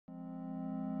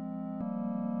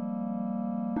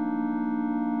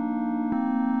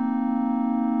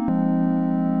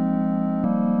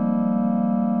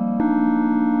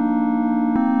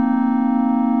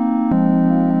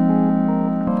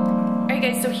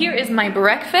Guys, so here is my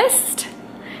breakfast.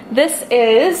 This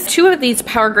is 2 of these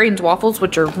Power Grains waffles,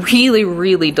 which are really,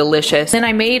 really delicious. Then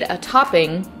I made a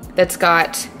topping that's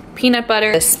got peanut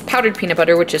butter, this powdered peanut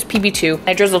butter, which is PB2.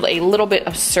 I drizzled a little bit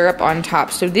of syrup on top.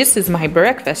 So this is my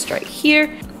breakfast right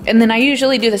here. And then I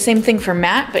usually do the same thing for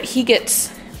Matt, but he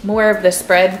gets more of the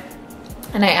spread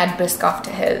and I add Biscoff to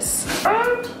his.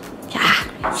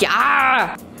 Yeah,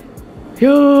 yeah.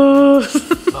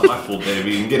 Not my fault, baby.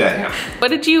 You can get at him. What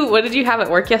did you have at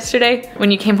work yesterday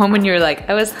when you came home and you were like,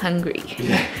 I was hungry?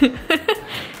 Yeah.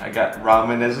 I got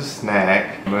ramen as a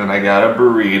snack, and then I got a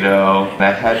burrito, and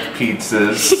I had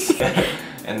pizzas,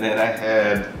 and then I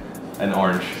had an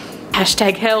orange.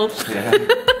 Hashtag health. Yeah.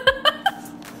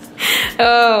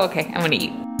 Oh, okay, I'm gonna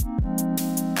eat.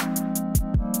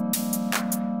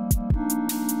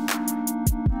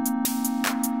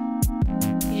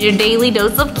 Your daily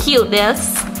dose of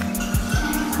cuteness.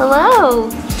 Hello.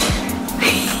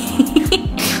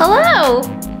 Hello.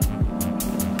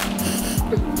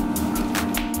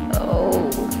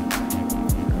 Oh.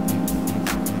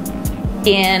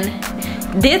 And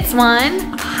this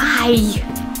one. Hi.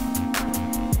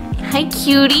 Hi,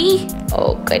 cutie.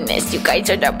 Oh goodness, you guys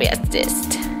are the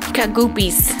bestest. You got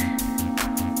goopies.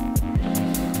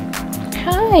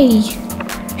 Hi.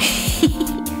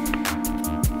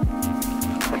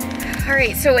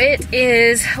 Alright, so it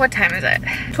is, what time is it?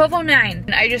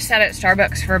 12:09. I just sat at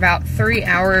Starbucks for about 3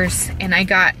 hours and I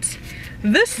got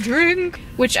this drink,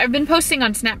 which I've been posting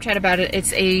on Snapchat about it.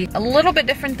 It's a little bit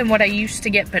different than what I used to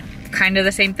get, but kind of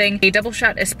the same thing. A double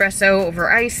shot espresso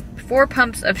over ice, 4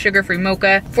 pumps of sugar-free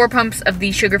mocha, 4 pumps of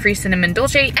the sugar-free cinnamon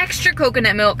dolce, extra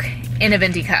coconut milk in a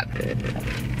venti cup.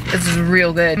 This is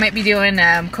real good. I might be doing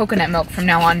coconut milk from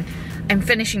now on. I'm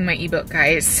finishing my ebook,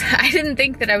 guys. I didn't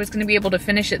think that I was gonna be able to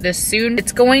finish it this soon.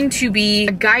 It's going to be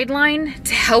a guideline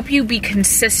to help you be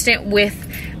consistent with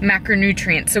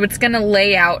macronutrients. So it's gonna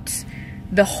lay out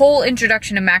the whole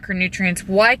introduction of macronutrients,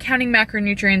 why counting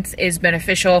macronutrients is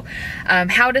beneficial,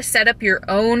 how to set up your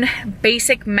own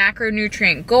basic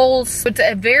macronutrient goals. So it's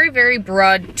a very, very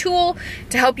broad tool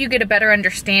to help you get a better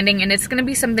understanding, and it's gonna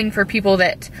be something for people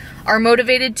that are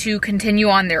motivated to continue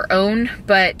on their own,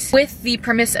 but with the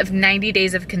premise of 90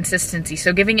 days of consistency.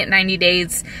 So giving it 90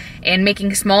 days and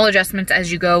making small adjustments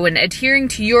as you go and adhering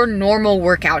to your normal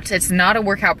workouts. It's not a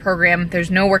workout program. There's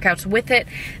no workouts with it.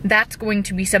 That's going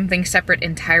to be something separate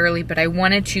entirely, but I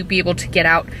wanted to be able to get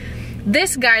out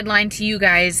this guideline to you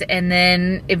guys, and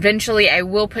then eventually I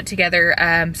will put together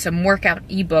some workout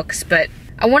ebooks, but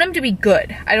I want them to be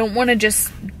good. I don't want to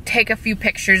just take a few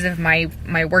pictures of my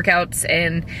workouts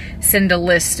and send a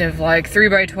list of like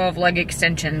 3x12 leg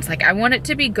extensions. Like, I want it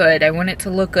to be good, I want it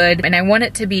to look good, and I want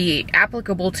it to be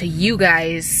applicable to you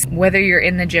guys whether you're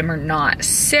in the gym or not.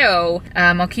 So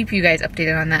I'll keep you guys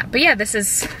updated on that. But yeah, this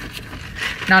is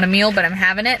not a meal, but I'm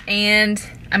having it, and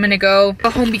I'm gonna go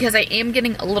home because I am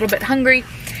getting a little bit hungry,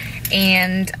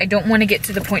 and I don't want to get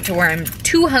to the point to where I'm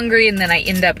too hungry and then I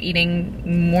end up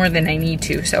eating more than I need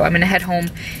to. So I'm gonna head home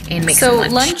and make some lunch.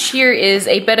 So lunch here is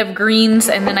a bed of greens,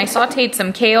 and then I sauteed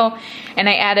some kale, and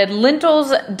I added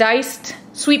lentils, diced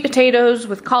sweet potatoes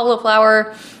with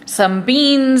cauliflower, some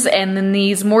beans, and then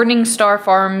these Morningstar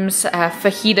Farms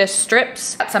fajita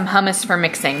strips. Got some hummus for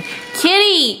mixing.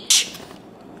 Kitty!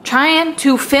 Trying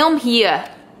to film here.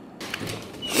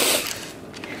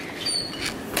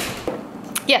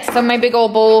 Yes, so my big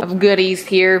old bowl of goodies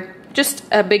here. Just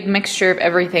a big mixture of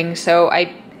everything. So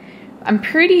I'm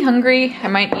pretty hungry. I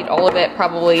might eat all of it,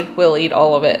 probably will eat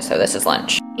all of it. So this is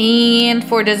lunch. And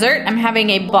for dessert, I'm having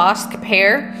a Bosc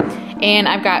pear. And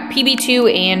I've got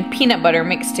PB2 and peanut butter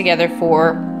mixed together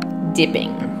for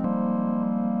dipping.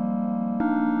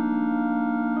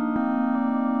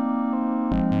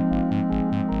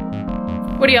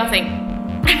 What do y'all think?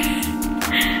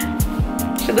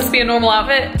 Should this be a normal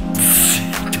outfit?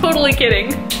 Totally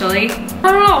kidding. Actually,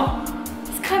 I don't know.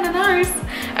 It's kind of nice.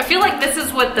 I feel like this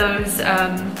is what those,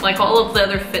 like all of the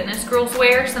other fitness girls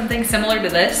wear, something similar to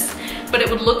this, but it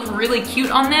would look really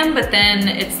cute on them, but then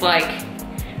it's like,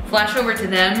 flash over to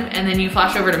them, and then you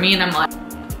flash over to me, and I'm like,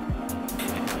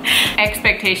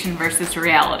 expectation versus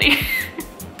reality.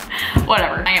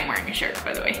 Whatever, I am wearing a shirt,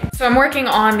 by the way. So I'm working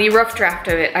on the rough draft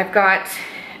of it. I've got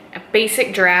a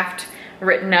basic draft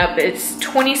written up. It's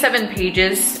 27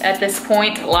 pages at this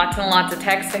point, lots and lots of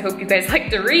text. I hope you guys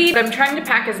like to read. But I'm trying to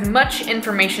pack as much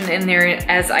information in there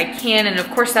as I can, and of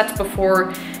course that's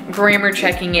before grammar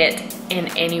checking it in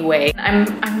any way. I'm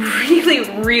really,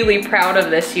 really proud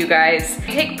of this, you guys.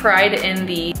 I take pride in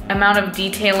the amount of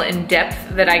detail and depth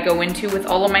that I go into with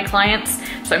all of my clients.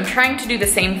 So I'm trying to do the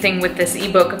same thing with this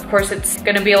ebook. Of course, it's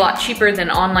gonna be a lot cheaper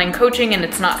than online coaching, and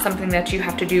it's not something that you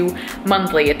have to do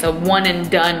monthly. It's a one and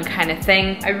done kind of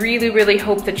thing. I really, really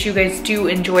hope that you guys do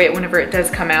enjoy it whenever it does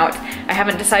come out. I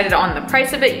haven't decided on the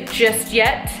price of it just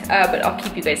yet, but I'll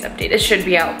keep you guys updated. It should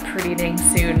be out pretty dang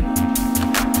soon.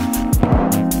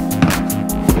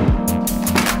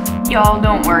 Y'all,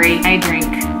 don't worry, I drink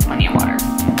plenty of water.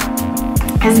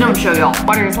 Cause don't show y'all,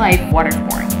 water is life, water's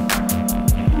boring.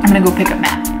 I'm gonna go pick up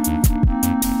Matt.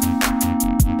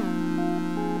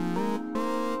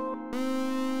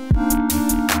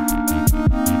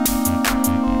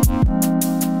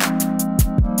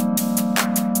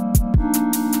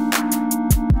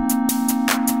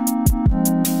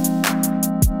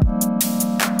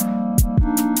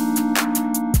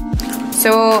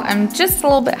 So I'm just a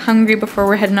little bit hungry before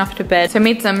we're heading off to bed. So I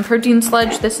made some protein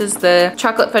sludge. This is the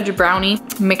chocolate fudge brownie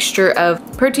mixture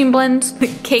of protein blends,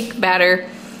 cake batter,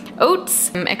 oats,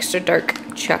 some extra dark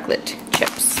chocolate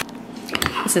chips.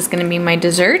 This is gonna be my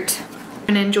dessert. I'm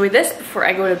gonna enjoy this before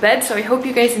I go to bed. So I hope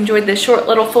you guys enjoyed this short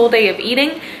little full day of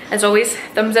eating. As always,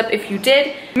 thumbs up if you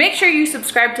did. Make sure you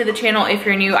subscribe to the channel if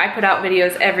you're new. I put out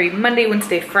videos every Monday,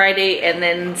 Wednesday, Friday, and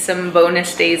then some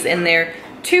bonus days in there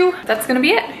too. That's gonna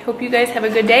be it. I hope you guys have a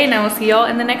good day, and I will see y'all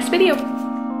in the next video.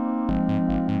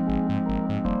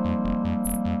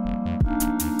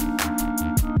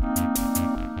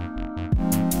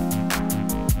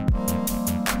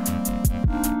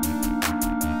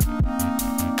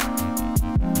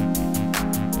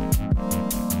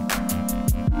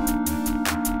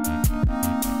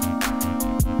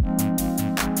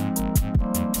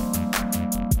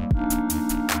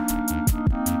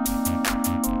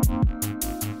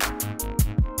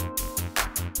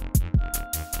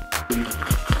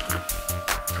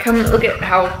 Come look at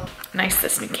how nice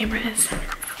this new camera is. Come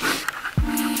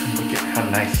look at how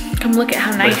nice. Come look at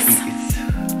how nice.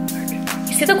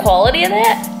 You see the quality of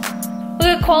that? Look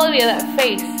at the quality of that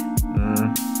face.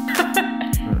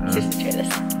 Just try this.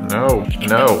 No,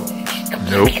 no,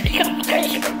 nope.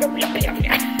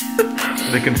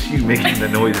 They can see you making the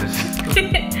noises.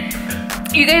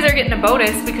 You guys are getting a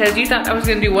bonus because you thought I was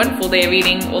gonna do one full day of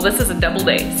eating. Well, this is a double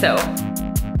day, so.